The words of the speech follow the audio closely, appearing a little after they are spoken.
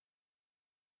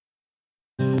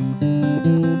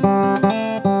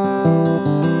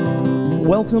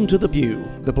Welcome to The Pew,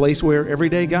 the place where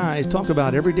everyday guys talk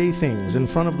about everyday things in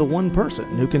front of the one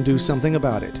person who can do something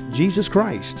about it, Jesus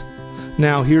Christ.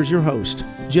 Now here's your host,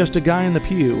 just a guy in the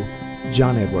pew,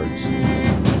 John Edwards.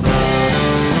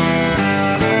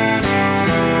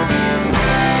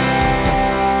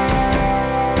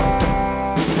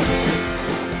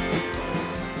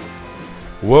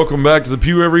 Welcome back to The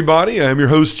Pew, everybody. I am your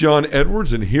host, John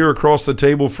Edwards, and here across the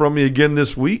table from me again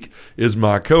this week is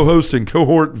my co-host and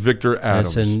cohort, Victor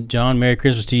Adams. Yes, and John, Merry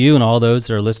Christmas to you and all those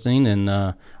that are listening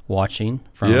and watching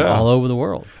from all over the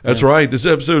world. That's right. This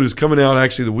episode is coming out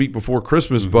actually the week before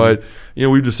Christmas, but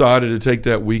we've decided to take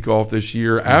that week off this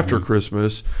year after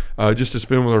Christmas, just to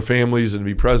spend with our families and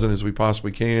be present as we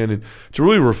possibly can, and to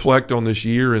really reflect on this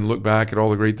year and look back at all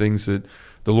the great things that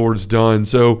the Lord's done.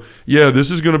 So,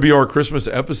 this is going to be our Christmas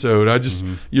episode. I just,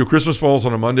 Christmas falls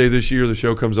on a Monday this year. The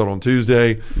show comes out on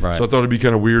Tuesday. Right. So I thought it'd be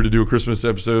kind of weird to do a Christmas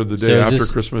episode the day after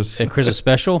Christmas. A Christmas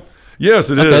special?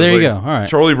 Yes, it is. There you go. All right.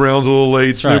 Charlie Brown's a little late.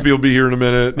 That's Snoopy will be here in a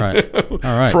minute. Right.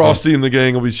 All right. Frosty and the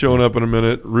gang will be showing up in a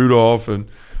minute. Rudolph and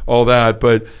all that.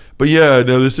 But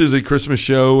this is a Christmas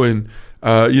show. And,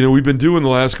 we've been doing the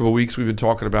last couple of weeks, we've been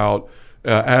talking about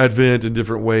Advent in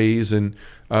different ways and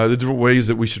the different ways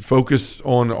that we should focus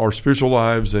on our spiritual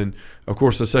lives and, of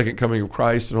course, the second coming of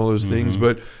Christ and all those things.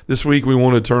 But this week we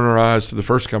want to turn our eyes to the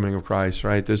first coming of Christ,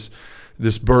 right? This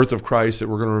birth of Christ that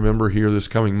we're going to remember here this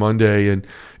coming Monday and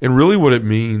really what it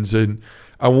means. And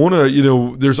I want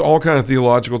to, there's all kind of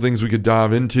theological things we could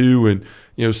dive into and,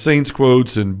 saints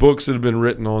quotes and books that have been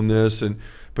written on this.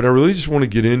 But I really just want to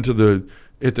get into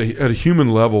at a human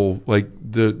level, like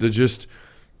the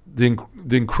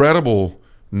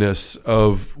incredibleness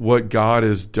of what God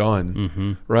has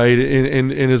done, right?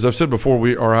 And as I've said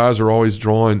before, our eyes are always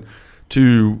drawn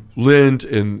to Lent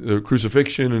and the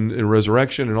crucifixion and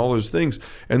resurrection and all those things,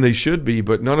 and they should be,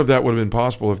 but none of that would have been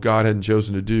possible if God hadn't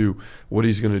chosen to do what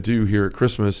he's going to do here at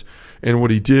Christmas and what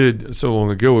he did so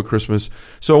long ago at Christmas.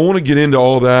 So I want to get into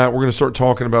all that. We're going to start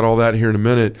talking about all that here in a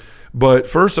minute. But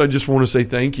first, I just want to say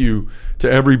thank you to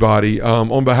everybody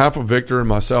on behalf of Victor and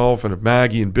myself and of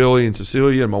Maggie and Billy and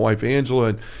Cecilia and my wife Angela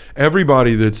and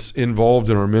everybody that's involved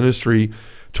in our ministry.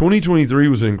 2023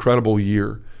 was an incredible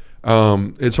year.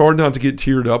 It's hard not to get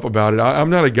teared up about it. I'm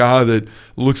not a guy that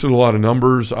looks at a lot of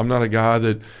numbers. I'm not a guy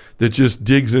that just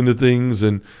digs into things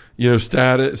and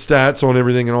stats on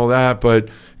everything and all that. But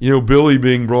Billy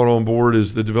being brought on board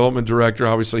as the development director,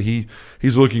 obviously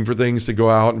he's looking for things to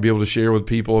go out and be able to share with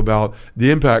people about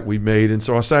the impact we've made. And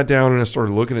so I sat down and I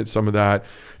started looking at some of that.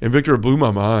 And Victor, it blew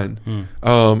my mind. In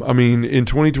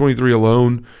 2023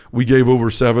 alone, we gave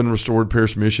over 7 restored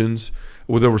parish missions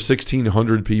with over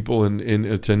 1,600 people in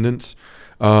attendance.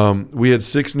 We had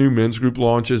 6 new men's group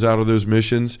launches out of those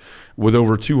missions with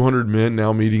over 200 men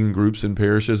now meeting in groups in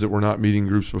parishes that were not meeting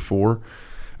groups before.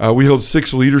 We held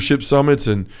 6 leadership summits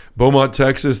in Beaumont,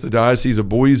 Texas, the Diocese of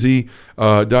Boise,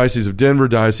 Diocese of Denver,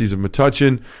 Diocese of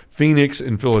Metuchen, Phoenix,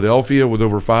 and Philadelphia with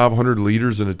over 500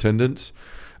 leaders in attendance.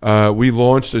 We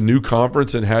launched a new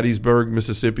conference in Hattiesburg,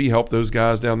 Mississippi, helped those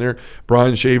guys down there.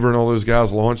 Brian Shaver and all those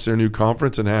guys launched their new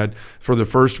conference and had, for the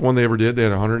first one they ever did, they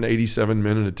had 187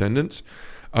 men in attendance.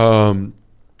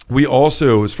 We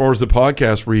also, as far as the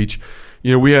podcast reach,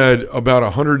 we had about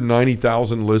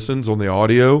 190,000 listens on the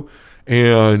audio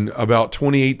and about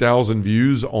 28,000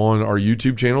 views on our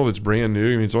YouTube channel that's brand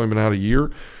new. It's only been out a year.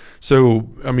 So,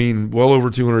 well over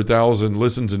 200,000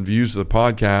 listens and views to the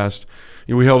podcast.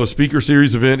 We held a speaker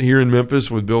series event here in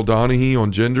Memphis with Bill Donahue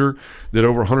on gender that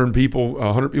over 100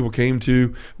 people came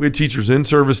to. We had teachers in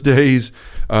service days.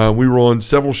 We were on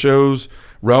several shows.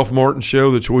 Ralph Martin's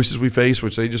show, The Choices We Face,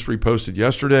 which they just reposted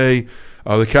yesterday.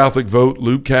 The Catholic Vote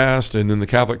Loopcast, and then the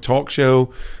Catholic Talk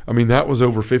Show. That was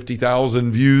over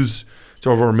 50,000 views to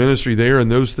our ministry there and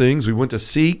those things. We went to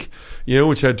Seek,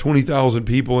 which had 20,000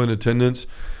 people in attendance.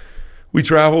 We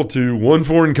traveled to one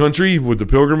foreign country with the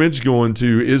pilgrimage going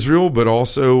to Israel, but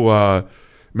also,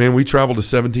 we traveled to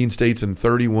 17 states and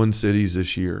 31 cities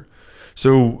this year.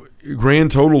 So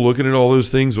grand total, looking at all those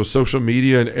things with social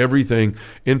media and everything,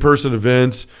 in-person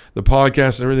events, the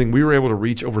podcast and everything, we were able to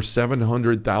reach over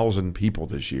 700,000 people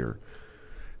this year.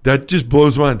 That just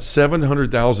blows my mind.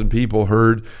 700,000 people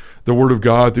heard the Word of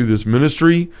God through this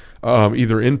ministry,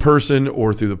 either in person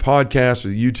or through the podcast or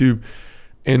YouTube.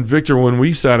 And Victor, when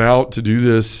we set out to do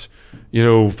this,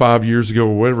 5 years ago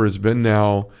or whatever it's been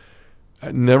now,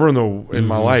 never in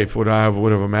my life would have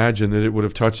imagined that it would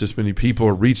have touched this many people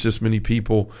or reached this many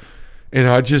people. And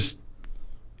I just,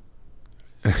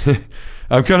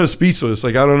 I'm kind of speechless.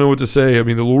 Like, I don't know what to say.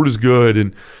 The Lord is good.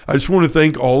 And I just want to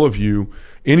thank all of you.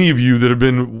 any of you that have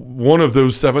been one of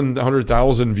those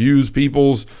 700,000 views,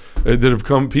 people that have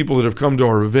come to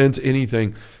our events,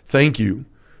 anything, thank you.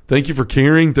 Thank you for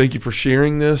caring. Thank you for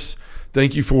sharing this.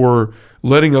 Thank you for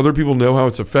letting other people know how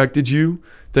it's affected you.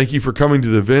 Thank you for coming to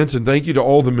the events, and thank you to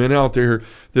all the men out there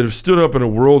that have stood up in a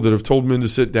world that have told men to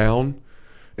sit down,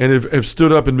 and have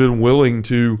stood up and been willing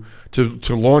to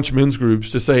launch men's groups,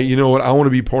 to say, you know what, I want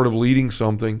to be part of leading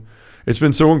something. It's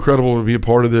been so incredible to be a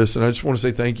part of this, and I just want to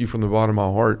say thank you from the bottom of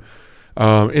my heart.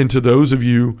 And to those of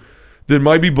you that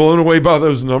might be blown away by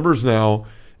those numbers now,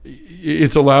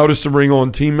 it's allowed us to bring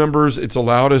on team members. It's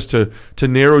allowed us to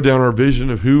narrow down our vision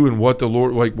of who and what the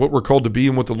Lord, like what we're called to be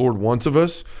and what the Lord wants of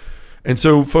us. And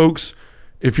so, folks,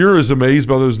 if you're as amazed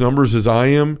by those numbers as I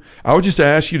am, I would just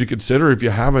ask you to consider, if you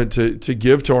haven't, to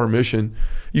give to our mission.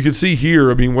 You can see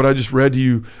here, I mean, what I just read to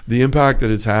you, the impact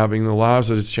that it's having, the lives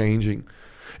that it's changing.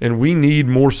 And we need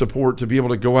more support to be able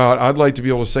to go out. I'd like to be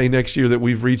able to say next year that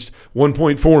we've reached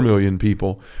 1.4 million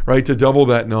people, right, to double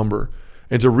that number,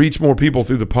 and to reach more people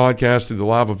through the podcast, through the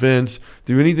live events,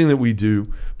 through anything that we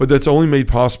do. But that's only made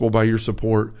possible by your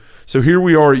support. So here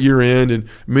we are at year end, and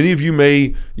many of you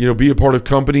may, be a part of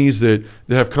companies that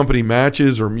have company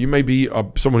matches, or you may be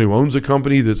someone who owns a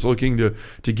company that's looking to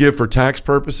give for tax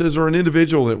purposes, or an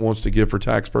individual that wants to give for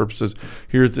tax purposes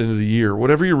here at the end of the year.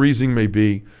 Whatever your reasoning may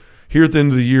be, here at the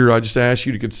end of the year, I just ask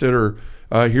you to consider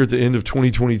here at the end of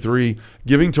 2023,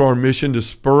 giving to our mission to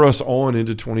spur us on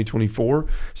into 2024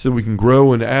 so that we can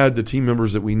grow and add the team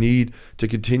members that we need to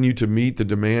continue to meet the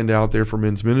demand out there for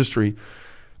men's ministry.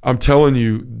 I'm telling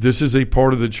you, this is a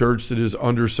part of the church that is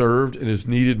underserved and is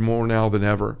needed more now than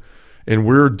ever. And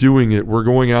we're doing it. We're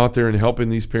going out there and helping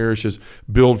these parishes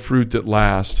build fruit that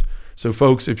lasts. So,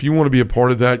 folks, if you want to be a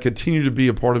part of that, continue to be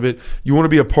a part of it. You want to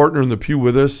be a partner in the pew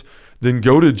with us, then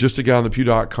go to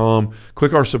justaguyonthepew.com,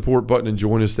 click our support button and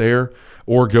join us there,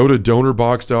 or go to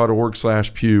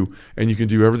donorbox.org/pew, and you can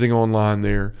do everything online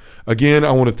there. Again,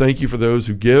 I want to thank you for those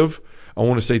who give. I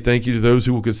want to say thank you to those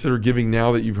who will consider giving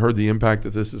now that you've heard the impact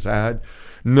that this has had.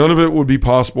 None of it would be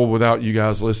possible without you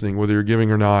guys listening, whether you're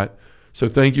giving or not. So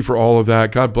thank you for all of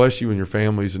that. God bless you and your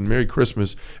families, and Merry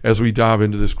Christmas as we dive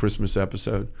into this Christmas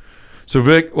episode. So,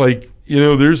 Vic,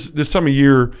 there's this time of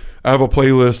year, I have a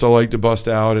playlist I like to bust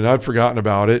out, and I'd forgotten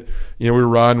about it. We were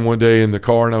riding one day in the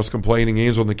car, and I was complaining.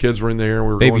 Angel and the kids were in there, and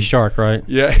we were Baby Shark, right?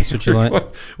 Yeah, that's what you like.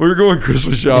 We were going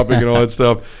Christmas shopping and all that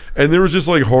stuff, and there was just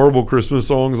like horrible Christmas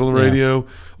songs on the radio,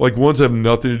 like ones that have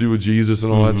nothing to do with Jesus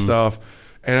and all that stuff.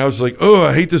 And I was like, oh,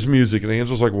 I hate this music. And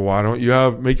Angel's like, well, why don't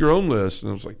you make your own list?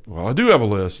 And I was like, well, I do have a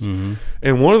list. And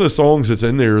one of the songs that's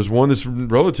in there is one that's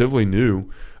relatively new.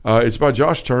 It's by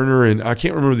Josh Turner, and I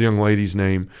can't remember the young lady's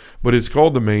name, but it's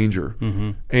called The Manger.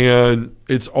 And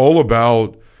it's all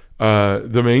about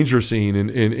the manger scene,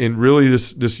 and really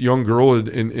this young girl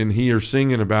and he are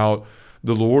singing about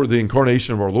the Lord, the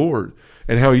incarnation of our Lord,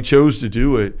 and how he chose to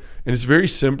do it. And it's a very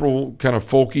simple, kind of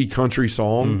folky country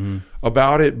song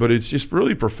about it, but it's just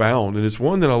really profound. And it's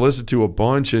one that I listen to a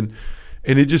bunch, and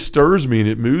it just stirs me and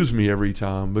it moves me every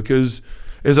time, because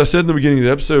as I said in the beginning of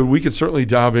the episode, we could certainly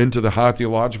dive into the high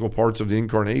theological parts of the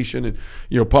incarnation and,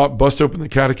 bust open the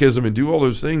catechism and do all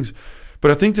those things. But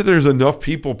I think that there's enough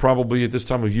people probably at this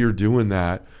time of year doing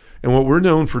that. And what we're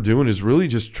known for doing is really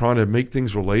just trying to make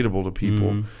things relatable to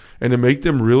people and to make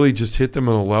them really just hit them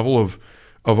on a level of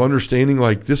understanding,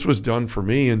 like, this was done for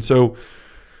me. And so,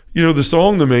 the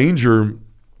song The Manger,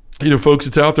 folks,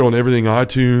 it's out there on everything,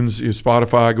 iTunes,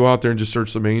 Spotify. Go out there and just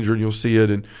search The Manger and you'll see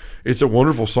it. And it's a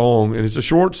wonderful song, and it's a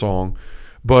short song.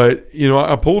 But,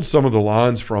 I pulled some of the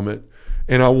lines from it,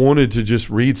 and I wanted to just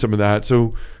read some of that.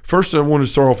 So first I wanted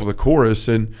to start off with a chorus.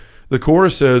 And the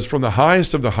chorus says, from the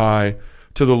highest of the high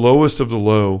to the lowest of the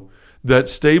low, that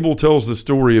stable tells the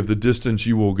story of the distance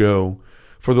you will go.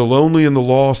 For the lonely and the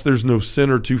lost, there's no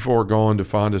sinner too far gone to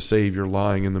find a Savior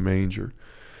lying in the manger.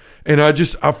 And I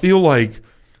feel like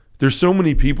there's so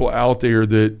many people out there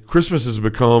that Christmas has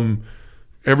become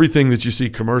everything that you see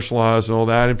commercialized and all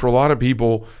that. And for a lot of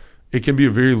people, it can be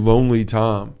a very lonely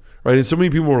time, right? And so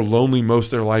many people are lonely most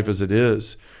of their life as it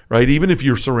is, right? Even if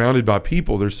you're surrounded by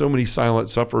people, there's so many silent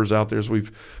sufferers out there, as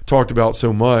we've talked about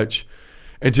so much.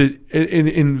 And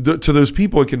to those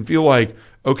people, it can feel like,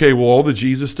 okay, well, all the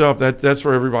Jesus stuff, that's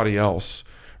for everybody else,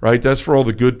 right? That's for all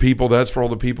the good people. That's for all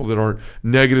the people that aren't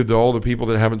negative, to all the people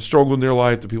that haven't struggled in their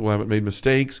life, the people who haven't made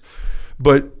mistakes.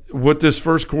 But what this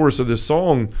first chorus of this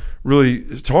song really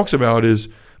talks about is,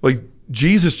 like,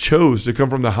 Jesus chose to come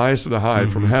from the highest of the high,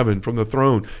 from heaven, from the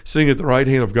throne, sitting at the right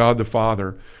hand of God the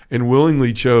Father, and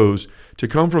willingly chose to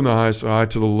come from the highest of the high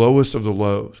to the lowest of the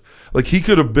lows. Like, he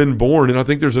could have been born, and I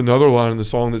think there's another line in the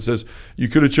song that says, you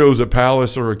could have chose a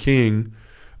palace or a king,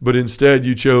 but instead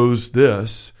you chose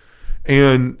this.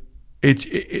 And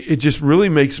it just really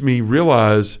makes me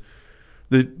realize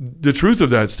the truth of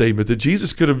that statement, that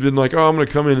Jesus could have been like, oh, I'm going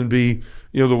to come in and be,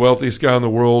 the wealthiest guy in the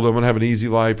world. I'm going to have an easy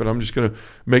life, and I'm just going to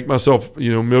make myself,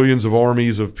 millions of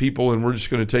armies of people, and we're just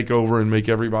going to take over and make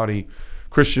everybody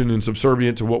Christian and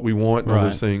subservient to what we want and all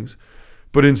those things.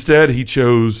 But instead, he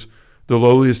chose the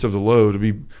lowliest of the low to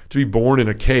be born in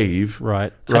a cave.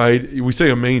 Right. We say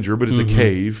a manger, but it's a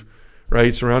cave,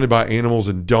 right? Surrounded by animals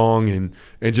and dung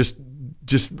and just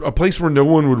a place where no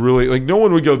one would really, no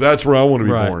one would go, that's where I want to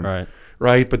be born.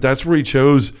 Right. But that's where he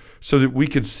chose so that we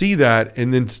could see that,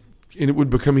 and it would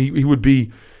become, he would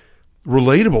be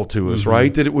relatable to us,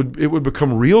 right? That it would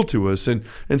become real to us and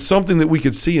something that we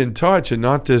could see and touch, and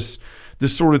not this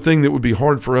sort of thing that would be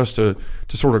hard for us to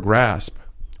sort of grasp.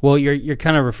 Well, you're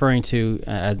kind of referring to,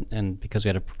 and because we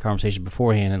had a conversation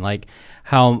beforehand, and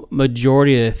how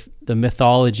majority of the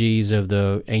mythologies of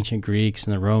the ancient Greeks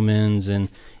and the Romans and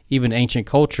even ancient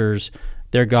cultures,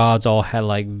 their gods all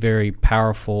had very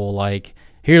powerful,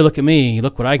 here, look at me,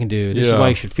 look what I can do. This is why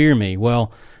you should fear me.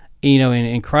 Well,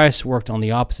 and Christ worked on the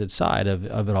opposite side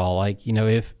of it all.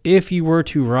 If you were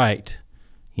to write,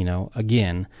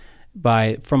 again,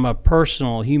 from a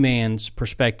personal human's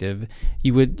perspective,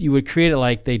 you would create it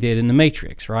like they did in the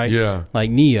Matrix, right? Yeah.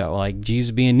 Like Neo, like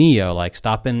Jesus being Neo,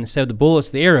 stopping instead of the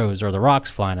bullets, the arrows or the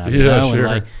rocks flying out, sure.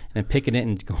 and then picking it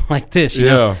and going like this, you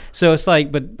know? So it's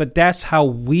but that's how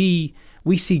we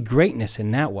see greatness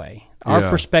in that way. Our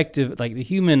perspective, the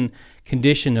human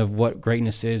condition of what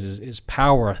greatness is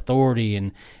power, authority,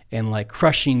 and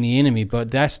crushing the enemy. But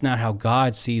that's not how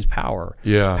God sees power.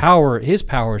 Yeah. His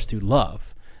power is through love.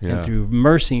 And through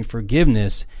mercy and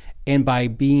forgiveness, and by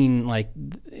being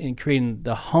and creating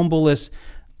the humblest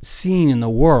scene in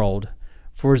the world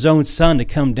for his own son to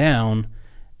come down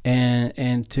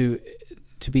and to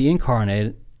be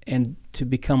incarnated and to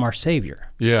become our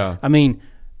Savior. Yeah. I mean,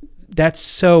 that's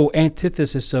so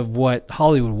antithesis of what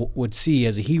Hollywood would see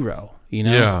as a hero,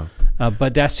 Yeah.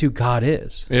 But that's who God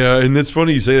is. Yeah, and it's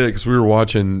funny you say that, because we were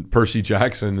watching Percy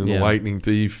Jackson and the Lightning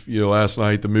Thief, last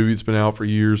night. The movie that's been out for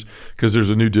years, because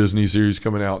there's a new Disney series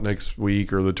coming out next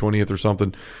week or the 20th or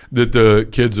something that the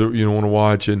kids want to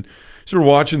watch. And so we're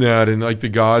watching that, and the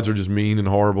gods are just mean and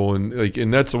horrible, and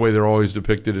and that's the way they're always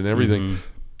depicted and everything.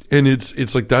 And it's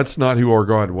that's not who our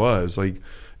God was.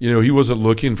 He wasn't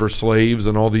looking for slaves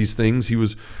and all these things. He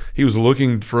was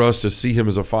looking for us to see him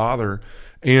as a father.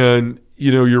 And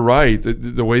you're right.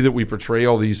 The way that we portray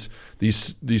all these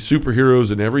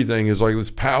superheroes and everything is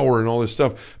this power and all this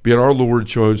stuff. But yet our Lord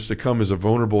chose to come as a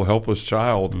vulnerable, helpless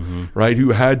child, right, who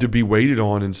had to be waited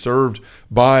on and served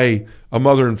by a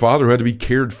mother and father who had to be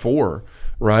cared for.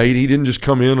 Right, he didn't just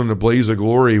come in on a blaze of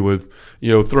glory with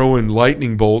throwing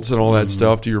lightning bolts and all that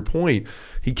stuff. To your point,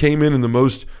 he came in the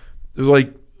most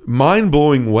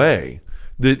mind-blowing way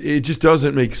that it just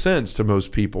doesn't make sense to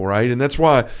most people, right? And that's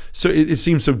why it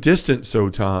seems so distant so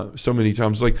many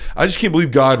times. I just can't believe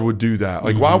God would do that.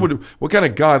 Why would, what kind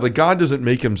of God? God doesn't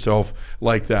make himself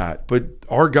like that, but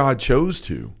our God chose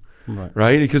to,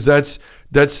 right? Because that's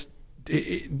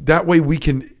that way we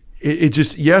can. It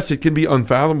just, yes, it can be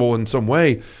unfathomable in some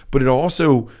way, but it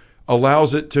also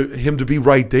allows him to be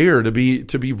right there, to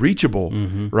be reachable,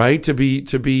 right? To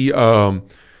be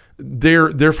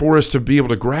there for us to be able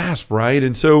to grasp, right?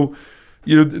 And so,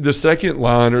 the second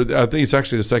line, or I think it's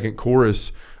actually the second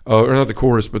chorus, or not the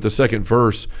chorus, but the second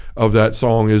verse of that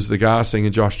song is the guy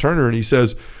singing, Josh Turner, and he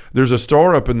says, "There's a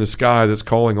star up in the sky that's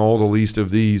calling all the least of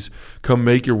these. Come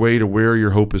make your way to where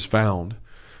your hope is found."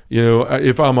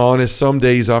 If I'm honest, some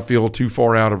days I feel too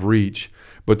far out of reach,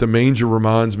 but the manger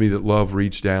reminds me that love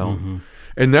reached down.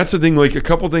 And that's the thing, a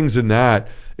couple things in that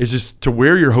is just to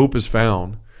where your hope is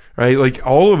found, right?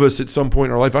 All of us at some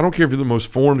point in our life, I don't care if you're the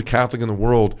most formed Catholic in the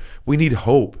world, we need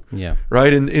hope,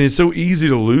 right? And it's so easy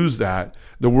to lose that.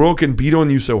 The world can beat on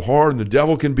you so hard, and the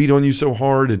devil can beat on you so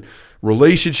hard, and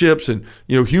relationships, and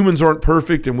humans aren't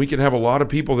perfect, and we can have a lot of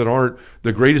people that aren't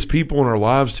the greatest people in our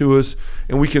lives to us,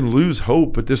 and we can lose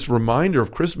hope. But this reminder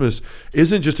of Christmas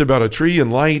isn't just about a tree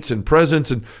and lights and presents,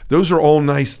 and those are all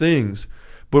nice things,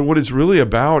 but what it's really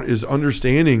about is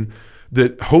understanding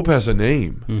that hope has a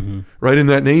name, right? And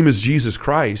that name is Jesus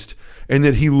Christ, and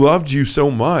that he loved you so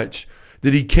much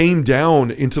that he came down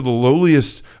into the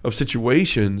lowliest of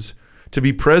situations to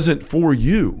be present for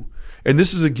you. And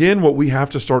this is, again, what we have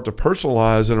to start to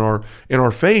personalize in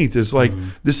our faith is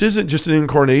this isn't just an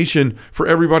incarnation for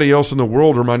everybody else in the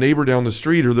world, or my neighbor down the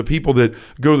street, or the people that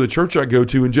go to the church I go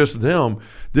to, and just them.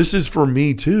 This is for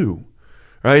me too,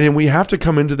 right? And we have to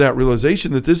come into that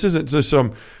realization that this isn't just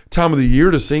some time of the year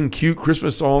to sing cute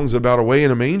Christmas songs about away in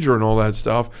a manger and all that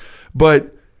stuff,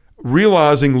 but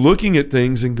realizing, looking at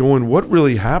things and going, what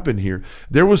really happened here?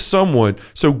 There was someone,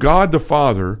 so God the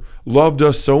Father loved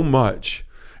us so much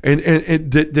and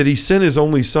that he sent his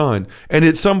only son. And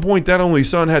at some point that only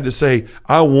son had to say,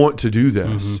 I want to do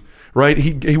this, right?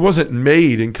 He wasn't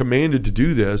made and commanded to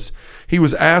do this. He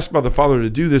was asked by the Father to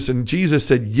do this, and Jesus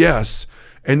said yes.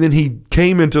 And then he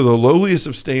came into the lowliest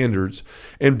of standards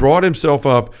and brought himself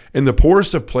up in the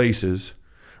poorest of places,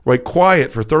 right,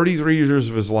 quiet for 33 years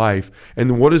of his life. And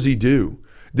then what does he do?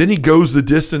 Then he goes the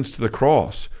distance to the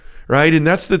cross, right? And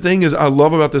that's the thing is I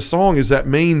love about this song is that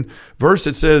main verse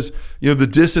that says, the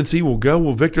distance he will go.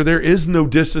 Well, Victor, there is no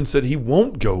distance that he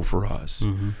won't go for us.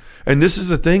 And this is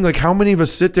the thing, like how many of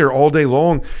us sit there all day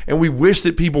long and we wish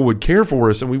that people would care for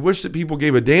us and we wish that people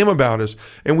gave a damn about us.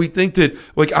 And we think that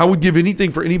like I would give anything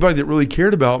for anybody that really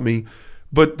cared about me.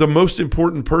 But the most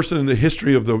important person in the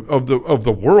history of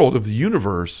the world, of the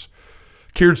universe,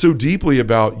 cared so deeply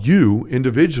about you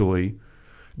individually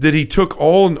that he took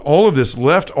all of this,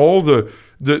 left all the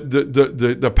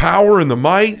power and the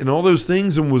might and all those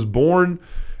things, and was born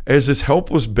as this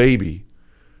helpless baby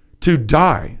to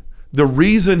die. The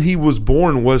reason he was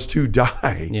born was to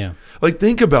die. Yeah. Like,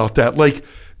 think about that. Like,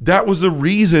 that was the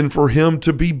reason for him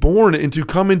to be born and to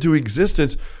come into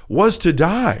existence, was to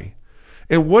die.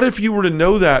 And what if you were to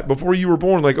know that before you were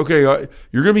born? Like, okay,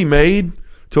 you're going to be made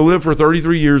to live for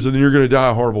 33 years and then you're going to die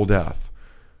a horrible death.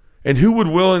 And who would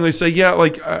willingly say, yeah,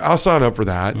 like, I'll sign up for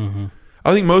that.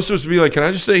 I think most of us would be like, can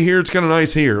I just stay here? It's kind of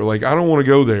nice here. Like, I don't want to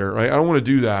go there, right? I don't want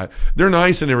to do that. They're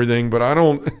nice and everything, but I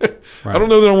don't, I don't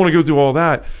know that I want to go through all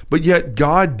that. But yet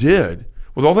God did,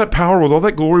 with all that power, with all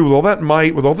that glory, with all that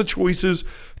might, with all the choices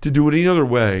to do it any other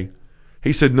way.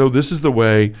 He said, no, this is the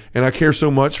way. And I care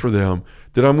so much for them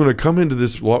that I'm going to come into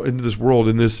this world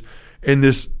in this I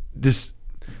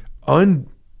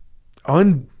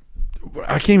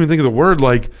can't even think of the word,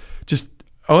 like just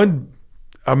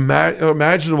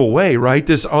unimaginable way, right?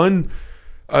 This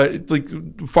like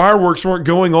fireworks weren't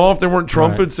going off. There weren't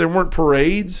trumpets. There weren't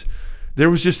parades.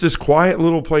 There was just this quiet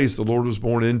little place the Lord was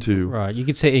born into. Right. You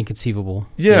could say inconceivable.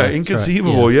 Yeah,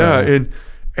 inconceivable. Right. Yeah.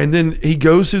 And then he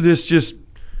goes through this just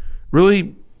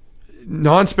really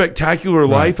non-spectacular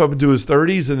life up into his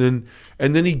 30s,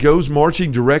 and then he goes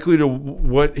marching directly to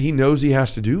what he knows he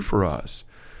has to do for us.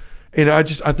 And I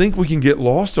think we can get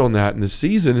lost on that in this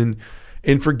season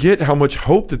and forget how much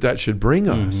hope that should bring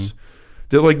us.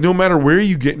 That like no matter where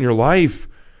you get in your life,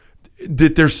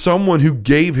 that there's someone who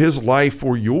gave his life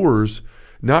for yours,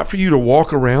 not for you to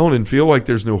walk around and feel like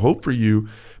there's no hope for you,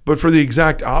 but for the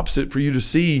exact opposite, for you to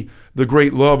see the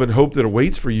great love and hope that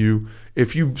awaits for you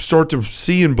if you start to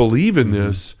see and believe in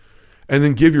this and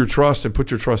then give your trust and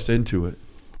put your trust into it.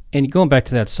 And going back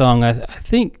to that song, I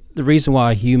think the reason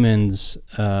why humans,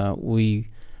 we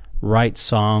write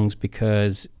songs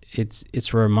because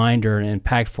it's a reminder and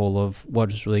impactful of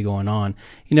what is really going on.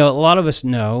 A lot of us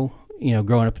know,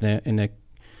 growing up in a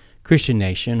Christian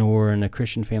nation or in a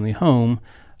Christian family home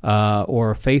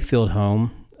or a faith-filled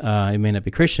home, it may not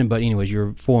be Christian, but anyways,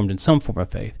 you're formed in some form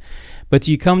of faith. But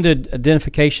you come to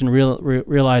identification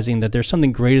realizing that there's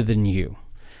something greater than you.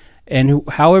 And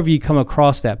however you come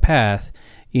across that path,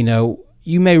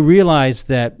 you may realize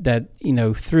that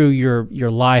through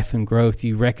your life and growth,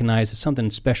 you recognize that something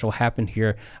special happened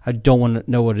here. I don't want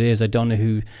to know what it is. I don't know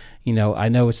who, I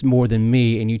know it's more than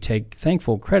me, and you take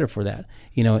thankful credit for that.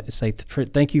 It's like,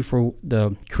 thank you for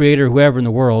the creator, whoever in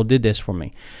the world did this for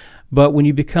me. But when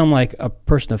you become like a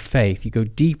person of faith, you go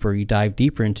deeper, you dive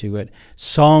deeper into it.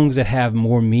 Songs that have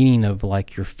more meaning of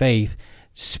like your faith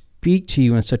speak to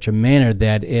you in such a manner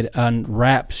that it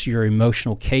unwraps your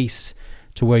emotional case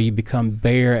to where you become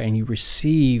bare and you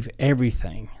receive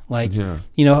everything. Like,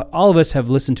 all of us have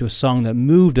listened to a song that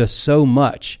moved us so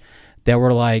much that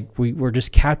we're like, we're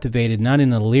just captivated, not in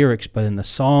the lyrics, but in the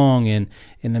song and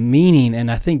in the meaning. And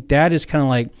I think that is kind of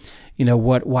like,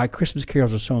 why Christmas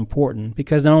carols are so important,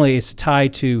 because not only it's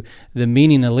tied to the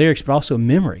meaning of the lyrics, but also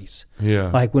memories.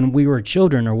 Yeah. Like when we were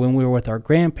children or when we were with our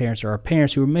grandparents or our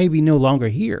parents who are maybe no longer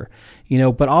here,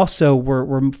 but also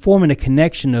we're forming a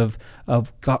connection of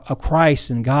Christ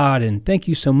and God, and thank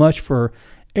you so much for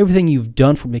everything you've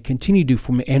done for me, continue to do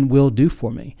for me, and will do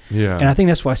for me. Yeah. And I think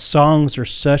that's why songs are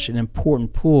such an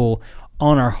important pull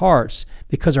on our hearts,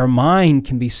 because our mind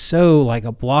can be so like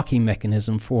a blocking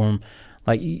mechanism for them.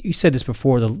 Like you said this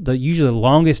before, usually the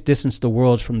longest distance to the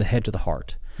world is from the head to the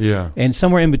heart. Yeah. And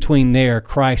somewhere in between there,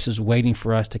 Christ is waiting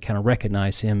for us to kind of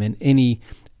recognize him in any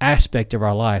aspect of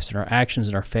our lives, in our actions,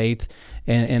 in our faith,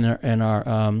 and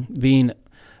our being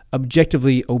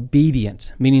objectively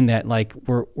obedient, meaning that like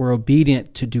we're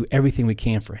obedient to do everything we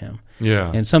can for him.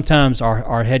 Yeah. And sometimes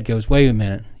our head goes, wait a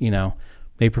minute,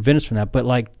 may prevent us from that. But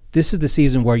like this is the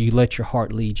season where you let your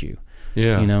heart lead you.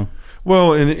 Yeah.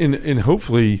 Well, and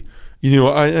hopefully,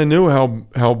 I know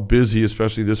how busy,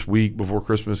 especially this week before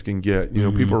Christmas, can get.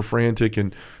 People are frantic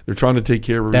and they're trying to take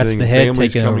care of everything. That's the head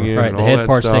families taking coming over, in, right? and The all head that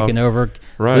part's stuff. taking over.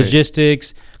 Right.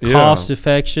 Logistics, cost,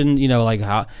 affection. Like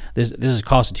how this is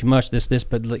costing too much. This,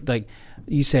 but like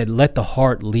you said, let the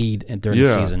heart lead during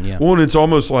the season. Yeah. Well, and it's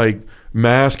almost like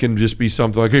Mass can just be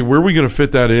something like, hey, where are we going to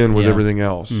fit that in with everything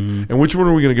else? And which one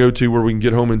are we going to go to where we can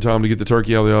get home in time to get the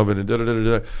turkey out of the oven and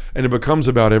and it becomes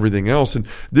about everything else. And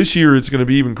this year it's going to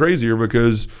be even crazier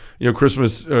because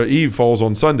Christmas Eve falls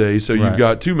on Sunday, so you've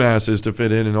got 2 masses to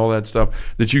fit in and all that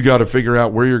stuff that you got to figure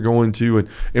out where you're going to,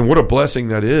 and what a blessing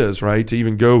that is, right? To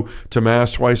even go to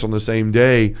Mass twice on the same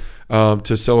day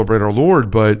to celebrate our Lord,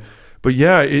 but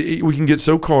yeah, we can get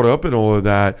so caught up in all of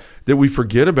that we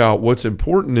forget about what's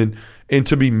important and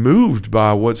to be moved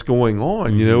by what's going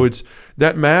on. It's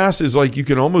that Mass is like, you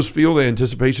can almost feel the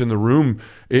anticipation in the room,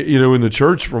 in the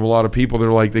church from a lot of people.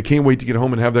 They're like, they can't wait to get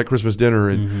home and have that Christmas dinner,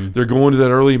 and they're going to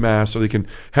that early Mass so they can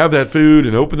have that food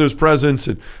and open those presents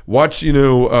and watch,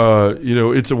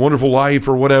 It's a Wonderful Life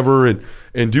or whatever,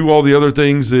 and do all the other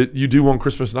things that you do on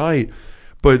Christmas night.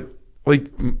 But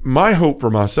like, my hope for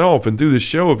myself and through this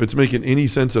show, if it's making any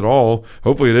sense at all,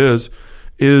 hopefully it is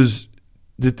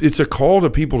that it's a call to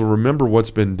people to remember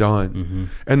what's been done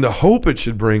and the hope it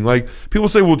should bring. Like, people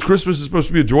say, well, Christmas is supposed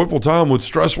to be a joyful time. Well, it's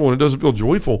stressful and it doesn't feel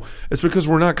joyful. It's because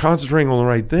we're not concentrating on the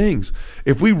right things.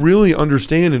 If we really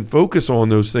understand and focus on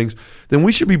those things, then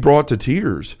we should be brought to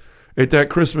tears at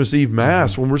that Christmas Eve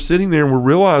Mass when we're sitting there and we're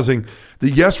realizing that,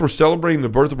 yes, we're celebrating the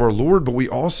birth of our Lord, but we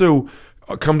also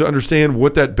come to understand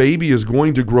what that baby is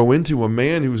going to grow into, a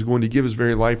man who is going to give his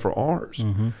very life for ours.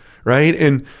 Right.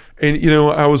 And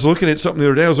I was looking at something the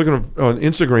other day. I was looking on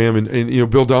Instagram and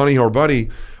Bill Donahue, our buddy,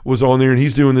 was on there, and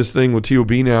he's doing this thing with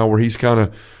TOB now where he's kind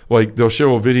of like, they'll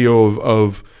show a video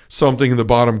of something in the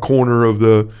bottom corner of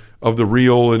the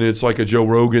reel, and it's like a Joe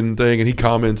Rogan thing, and he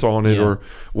comments on it or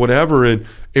whatever. And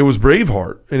it was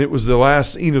Braveheart, and it was the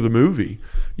last scene of the movie,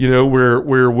 where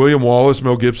William Wallace,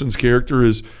 Mel Gibson's character,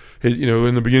 is,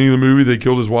 in the beginning of the movie, they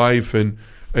killed his wife,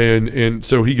 and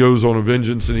so he goes on a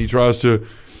vengeance, and he tries to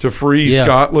free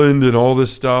Scotland and all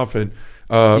this stuff, and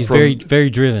he's very, very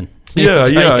driven. He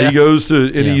goes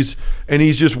to, and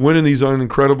he's just winning these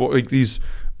these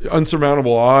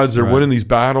unsurmountable odds. They're winning these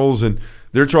battles, and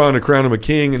they're trying to crown him a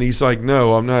king, and he's like,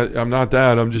 no, I'm not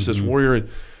that. I'm just this warrior. And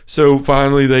so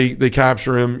finally they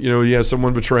capture him. He has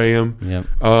someone betray him,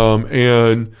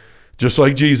 and just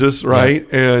like Jesus, right?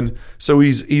 And so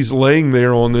he's laying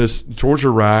there on this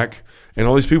torture rack, and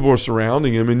all these people are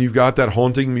surrounding him, and you've got that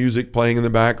haunting music playing in the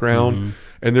background,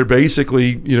 and they're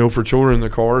basically, for children in the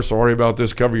car, sorry about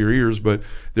this, cover your ears, but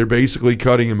they're basically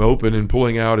cutting him open and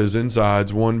pulling out his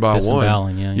insides one by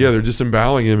one. They're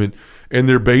disemboweling him, and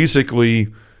they're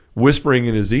basically whispering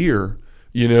in his ear,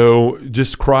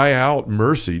 just cry out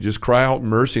mercy,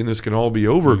 and this can all be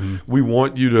over. We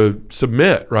want you to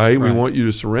submit, right? We want you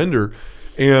to surrender.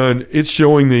 And it's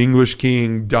showing the English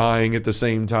king dying at the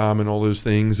same time and all those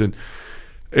things. And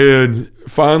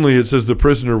finally it says the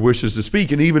prisoner wishes to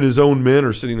speak, and even his own men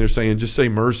are sitting there saying, just say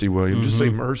mercy, William, just say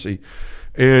mercy.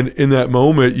 And in that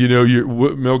moment,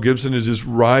 Mel Gibson is just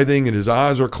writhing, and his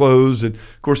eyes are closed. And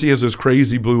of course he has those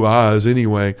crazy blue eyes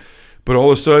anyway. But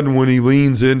all of a sudden, when he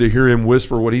leans in to hear him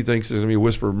whisper what he thinks is going to be a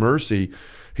whisper of mercy,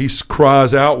 he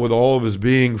cries out with all of his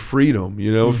being, freedom,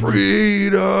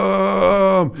 freedom.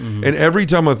 And every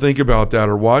time I think about that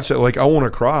or watch that, like, I want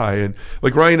to cry. And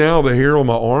like right now, the hair on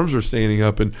my arms are standing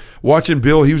up. And watching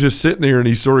Bill, he was just sitting there and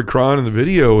he started crying in the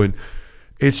video. And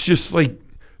it's just like,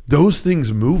 those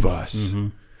things move us,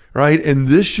 right? And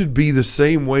this should be the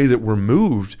same way that we're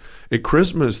moved at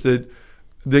Christmas,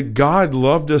 that God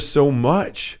loved us so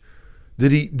much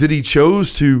that he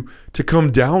chose to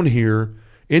come down here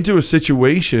into a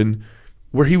situation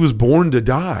where he was born to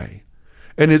die.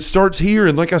 And it starts here.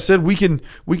 And like I said, we can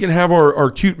have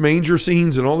our cute manger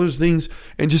scenes and all those things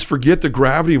and just forget the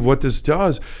gravity of what this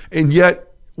does. And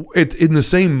yet in the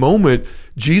same moment,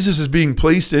 Jesus is being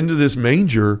placed into this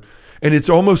manger, and it's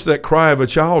almost that cry of a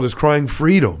child is crying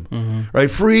freedom, right?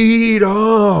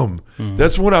 Freedom.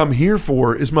 That's what I'm here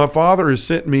for, is my Father has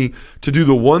sent me to do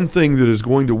the one thing that is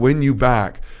going to win you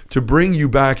back, to bring you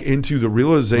back into the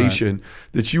realization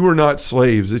that you are not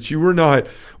slaves, that you were not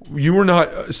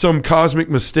some cosmic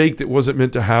mistake that wasn't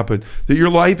meant to happen, that your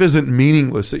life isn't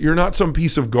meaningless, that you're not some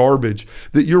piece of garbage,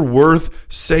 that you're worth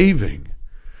saving,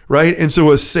 right? And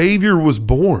so a Savior was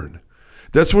born.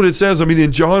 That's what it says. I mean,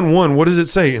 in John 1, what does it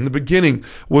say? In the beginning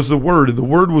was the Word, and the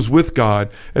Word was with God,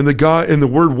 and the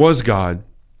Word was God.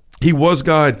 He was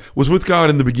God, was with God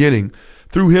in the beginning.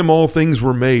 Through him all things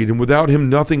were made, and without him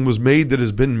nothing was made that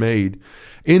has been made.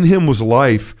 In him was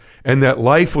life, and that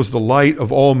life was the light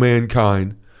of all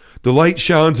mankind. The light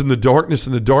shines in the darkness,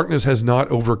 and the darkness has not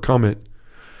overcome it.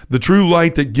 The true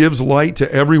light that gives light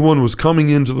to everyone was coming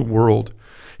into the world.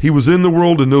 He was in the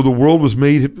world, and though the world was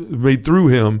made through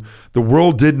him, the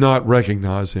world did not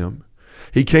recognize him.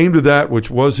 He came to that which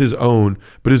was his own,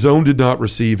 but his own did not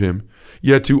receive him.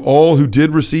 Yet to all who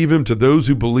did receive him, to those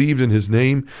who believed in his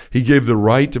name, he gave the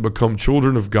right to become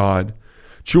children of God.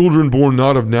 Children born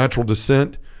not of natural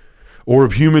descent, or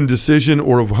of human decision,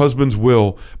 or of husband's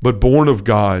will, but born of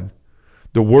God.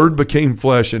 The Word became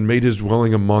flesh and made his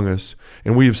dwelling among us,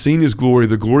 and we have seen his glory,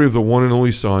 the glory of the one and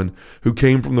only Son, who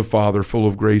came from the Father, full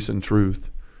of grace and truth.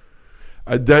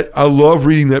 I love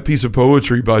reading that piece of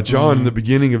poetry by John in the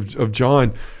beginning of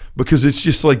John, because it's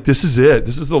just like, this is it.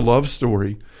 This is the love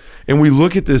story. And we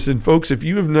look at this, and folks, if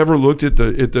you have never looked at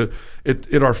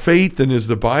our faith and as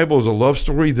the Bible as a love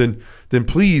story, then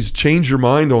please change your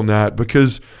mind on that,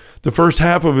 because the first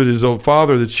half of it is a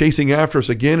father that's chasing after us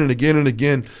again and again and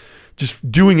again,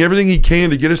 just doing everything he can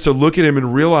to get us to look at him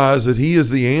and realize that he is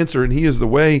the answer and he is the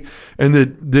way, and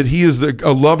that he is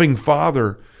a loving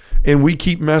father. And we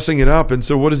keep messing it up. And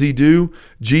so what does he do?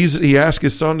 He asks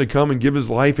his son to come and give his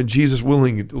life, and Jesus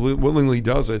willingly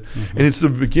does it. Mm-hmm. And it's the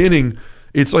beginning.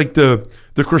 It's like the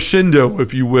crescendo,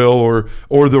 if you will,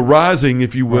 or the rising,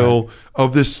 if you will, right,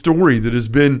 of this story that has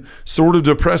been sort of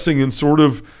depressing and sort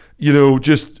of,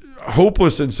 just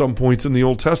hopeless in some points in the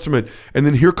Old Testament. And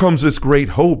then here comes this great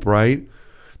hope, right?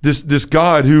 This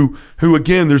God who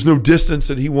again, there's no distance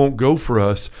that he won't go for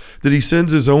us, that he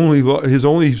sends his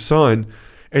only son.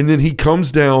 And then he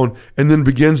comes down and then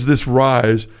begins this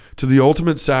rise to the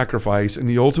ultimate sacrifice and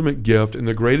the ultimate gift and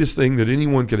the greatest thing that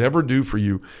anyone could ever do for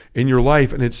you in your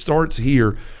life. And it starts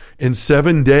here in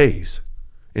 7 days.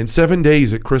 In 7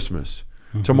 days at Christmas.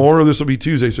 Mm-hmm. Tomorrow, this will be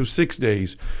Tuesday, so 6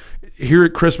 days. Here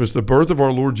at Christmas, the birth of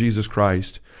our Lord Jesus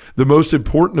Christ, the most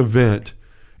important event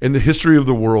in the history of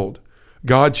the world.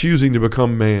 God choosing to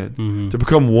become man, mm-hmm, to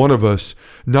become one of us,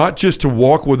 not just to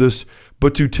walk with us,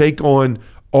 but to take on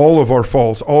all of our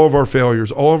faults, all of our failures,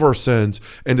 all of our sins,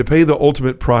 and to pay the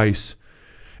ultimate price.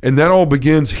 And that all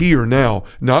begins here now,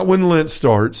 not when Lent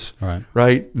starts,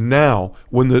 right? Now,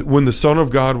 when the Son of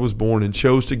God was born and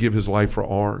chose to give his life for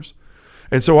ours.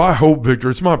 And so I hope, Victor,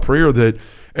 it's my prayer that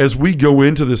as we go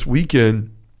into this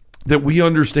weekend, that we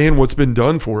understand what's been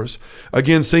done for us.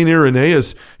 Again, St.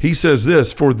 Irenaeus, he says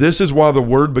this, "For this is why the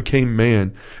Word became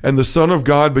man, and the Son of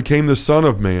God became the Son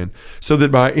of Man, so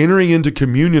that by entering into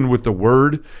communion with the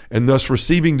Word, and thus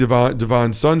receiving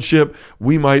divine sonship,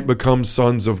 we might become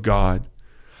sons of God."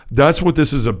 That's what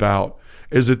this is about,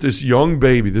 is that this young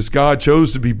baby, this God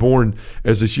chose to be born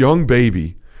as this young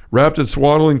baby, wrapped in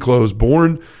swaddling clothes,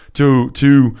 born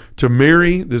to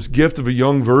Mary, this gift of a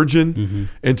young virgin, mm-hmm,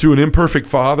 and to an imperfect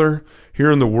father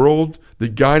here in the world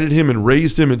that guided him and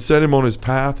raised him and set him on his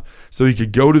path so he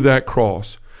could go to that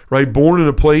cross, right? Born in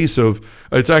a place of,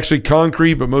 it's actually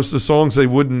concrete, but most of the songs say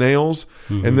wooden nails,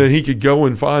 mm-hmm, and then he could go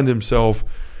and find himself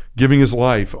giving his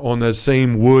life on that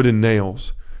same wood and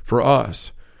nails for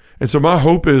us. And so my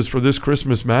hope is for this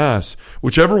Christmas Mass,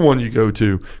 whichever one you go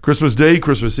to, Christmas Day,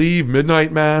 Christmas Eve,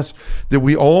 Midnight Mass, that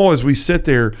we all, as we sit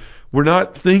there, we're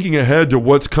not thinking ahead to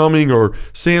what's coming or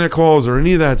Santa Claus or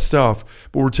any of that stuff,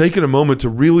 but we're taking a moment to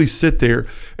really sit there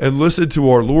and listen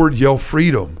to our Lord yell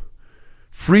freedom.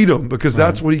 Freedom, because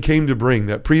that's what he came to bring,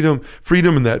 that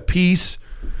freedom and that peace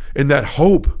and that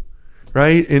hope,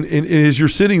 right? And as you're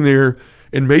sitting there,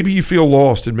 and maybe you feel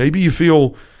lost, and maybe you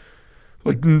feel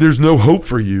like there's no hope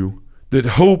for you, that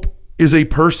hope is a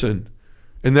person,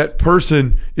 and that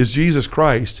person is Jesus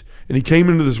Christ. And he came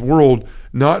into this world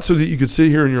not so that you could sit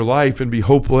here in your life and be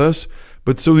hopeless,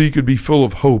 but so that you could be full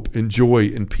of hope and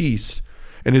joy and peace.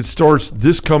 And it starts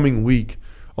this coming week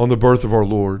on the birth of our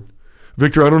Lord.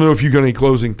 Victor, I don't know if you got any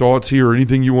closing thoughts here or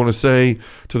anything you want to say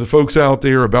to the folks out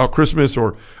there about Christmas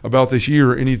or about this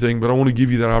year or anything, but I want to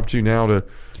give you that opportunity now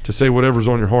to say whatever's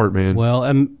on your heart, man. Well,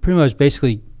 I'm pretty much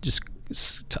basically just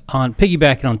on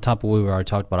piggybacking on top of what we already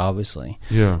talked about, obviously,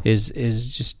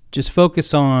 is just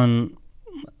focus on.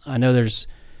 I know there's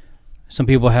some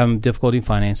people having difficulty in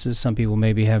finances. Some people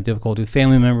maybe have difficulty with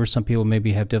family members. Some people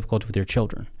maybe have difficulty with their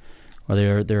children,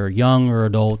 or they're young or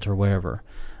adult or whatever.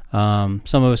 Some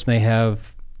of us may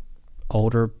have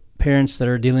older parents that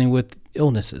are dealing with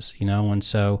illnesses, and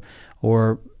so,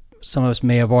 or some of us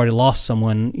may have already lost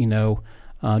someone,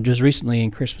 just recently,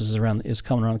 and Christmas is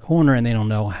coming around the corner, and they don't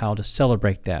know how to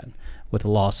celebrate that with the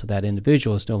loss of that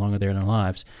individual is no longer there in their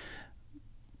lives.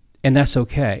 And that's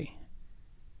okay.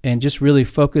 And just really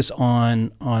focus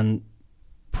on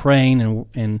praying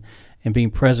and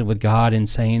being present with God and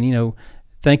saying,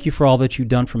 thank you for all that you've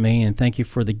done for me, and thank you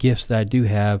for the gifts that I do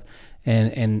have,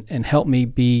 and help me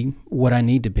be what I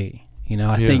need to be.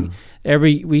 I think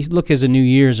we look as a new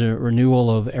year as a renewal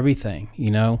of everything,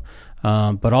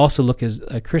 but also look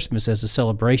at Christmas as a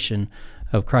celebration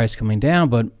of Christ coming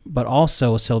down, but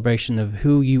also a celebration of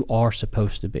who you are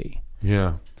supposed to be.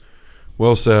 Yeah.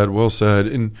 Well said, well said.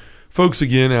 And folks,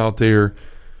 again, out there,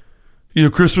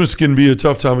 Christmas can be a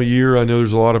tough time of year. I know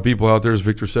there's a lot of people out there, as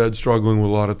Victor said, struggling with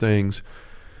a lot of things.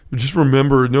 But just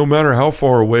remember, no matter how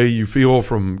far away you feel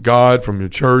from God, from your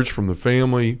church, from your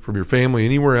family,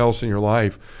 anywhere else in your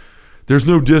life, there's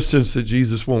no distance that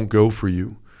Jesus won't go for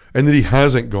you, and that he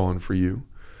hasn't gone for you,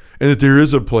 and that there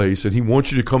is a place, and he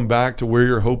wants you to come back to where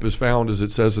your hope is found, as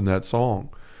it says in that song.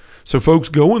 So folks,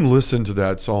 go and listen to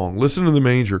that song. Listen to the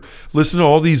manger. Listen to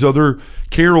all these other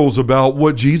carols about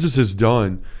what Jesus has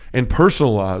done, and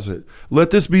personalize it.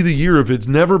 Let this be the year, if it's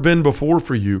never been before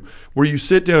for you, where you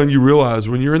sit down and you realize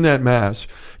when you're in that Mass,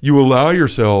 you allow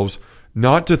yourselves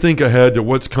not to think ahead to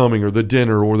what's coming, or the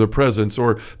dinner, or the presents,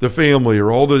 or the family,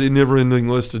 or all the never-ending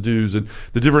list of do's, and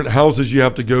the different houses you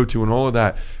have to go to, and all of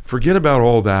that. Forget about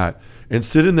all that, and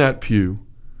sit in that pew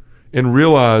and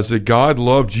realize that God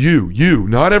loved you,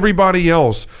 not everybody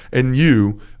else, and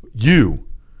you,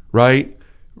 right?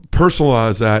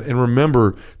 Personalize that, and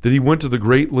remember that he went to the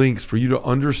great lengths for you to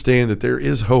understand that there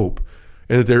is hope,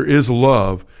 and that there is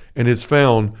love, and it's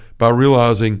found by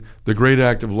realizing the great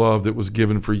act of love that was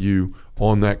given for you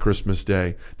on that Christmas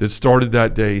day, that started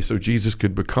that day so Jesus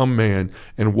could become man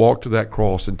and walk to that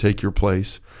cross and take your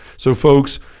place. So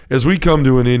folks, as we come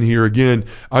to an end here, again,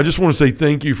 I just want to say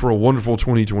thank you for a wonderful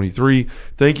 2023.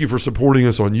 Thank you for supporting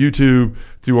us on YouTube,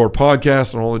 through our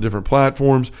podcast, and all the different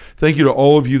platforms. Thank you to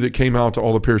all of you that came out, to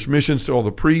all the parish missions, to all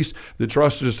the priests that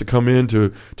trusted us to come in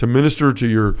to minister to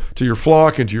your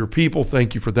flock and to your people.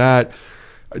 Thank you for that.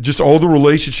 Just all the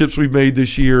relationships we've made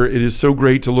this year. It is so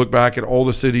great to look back at all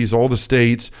the cities, all the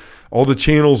states, all the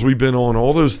channels we've been on,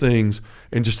 all those things,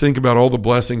 and just think about all the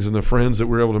blessings and the friends that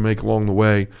we're able to make along the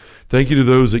way. Thank you to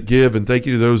those that give, and thank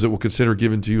you to those that will consider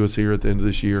giving to us here at the end of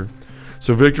this year.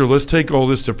 So Victor, let's take all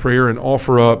this to prayer and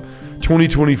offer up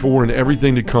 2024 and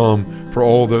everything to come for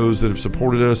all those that have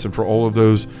supported us, and for all of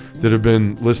those that have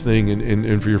been listening,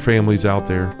 and for your families out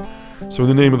there. So in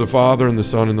the name of the Father, and the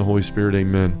Son, and the Holy Spirit,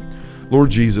 amen. Lord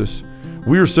Jesus,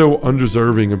 we are so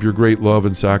undeserving of your great love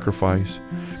and sacrifice.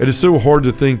 It is so hard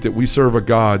to think that we serve a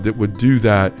God that would do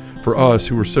that for us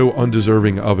who are so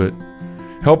undeserving of it.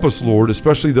 Help us, Lord,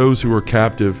 especially those who are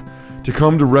captive, to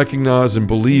come to recognize and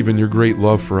believe in your great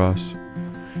love for us.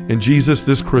 And Jesus,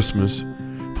 this Christmas,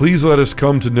 please let us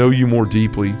come to know you more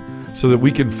deeply, so that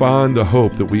we can find the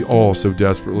hope that we all so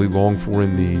desperately long for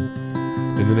and need.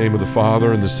 In the name of the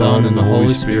Father, and the Son, and the Holy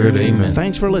Spirit, amen.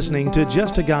 Thanks for listening to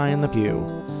Just a Guy in the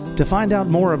Pew. To find out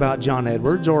more about John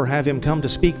Edwards, or have him come to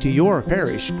speak to your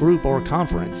parish, group, or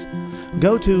conference,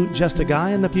 go to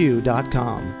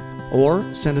justaguyinthepew.com, or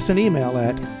send us an email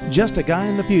at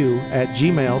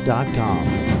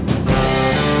justaguyinthepew@gmail.com.